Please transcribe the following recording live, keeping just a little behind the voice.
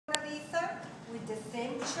with the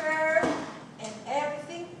same chair and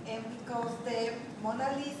everything, and because the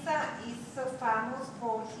Mona Lisa is so famous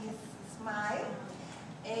for his smile,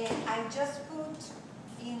 I just put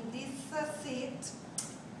in this seat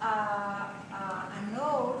a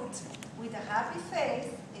note with a happy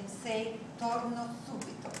face and say "Torno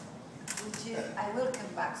subito," which is I will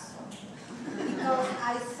come back soon. Because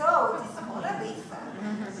I saw this Mona Lisa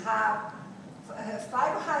have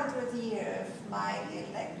 500 years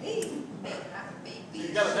smiling like this. Maybe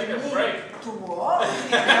you gotta take a break. To walk. To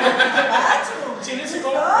she needs to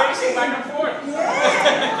go pacing back and forth.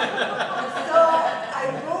 Yeah. So I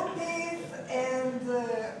wrote this, and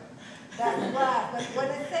that's why. But when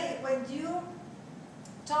I say, when you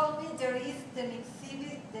told me there is an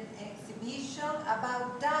exhibition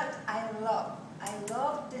about that, I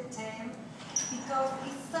love the theme, because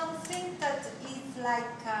it's something that is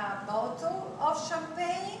like a bottle of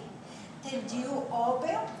champagne, then you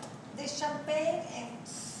open the champagne and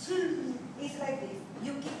it's like this.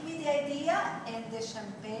 You give me the idea and the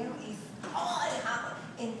champagne is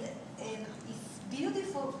and it's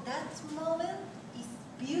beautiful. That moment is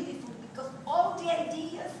beautiful because all the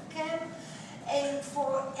ideas came, and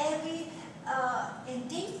for every and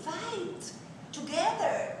they fight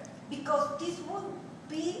together, because this would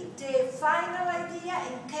be the final idea,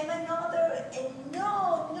 and came another, and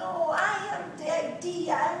no, I am the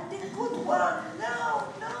idea, I'm the good one, no.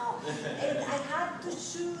 And I had to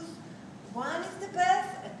choose one is the best,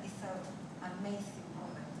 and it's amazing.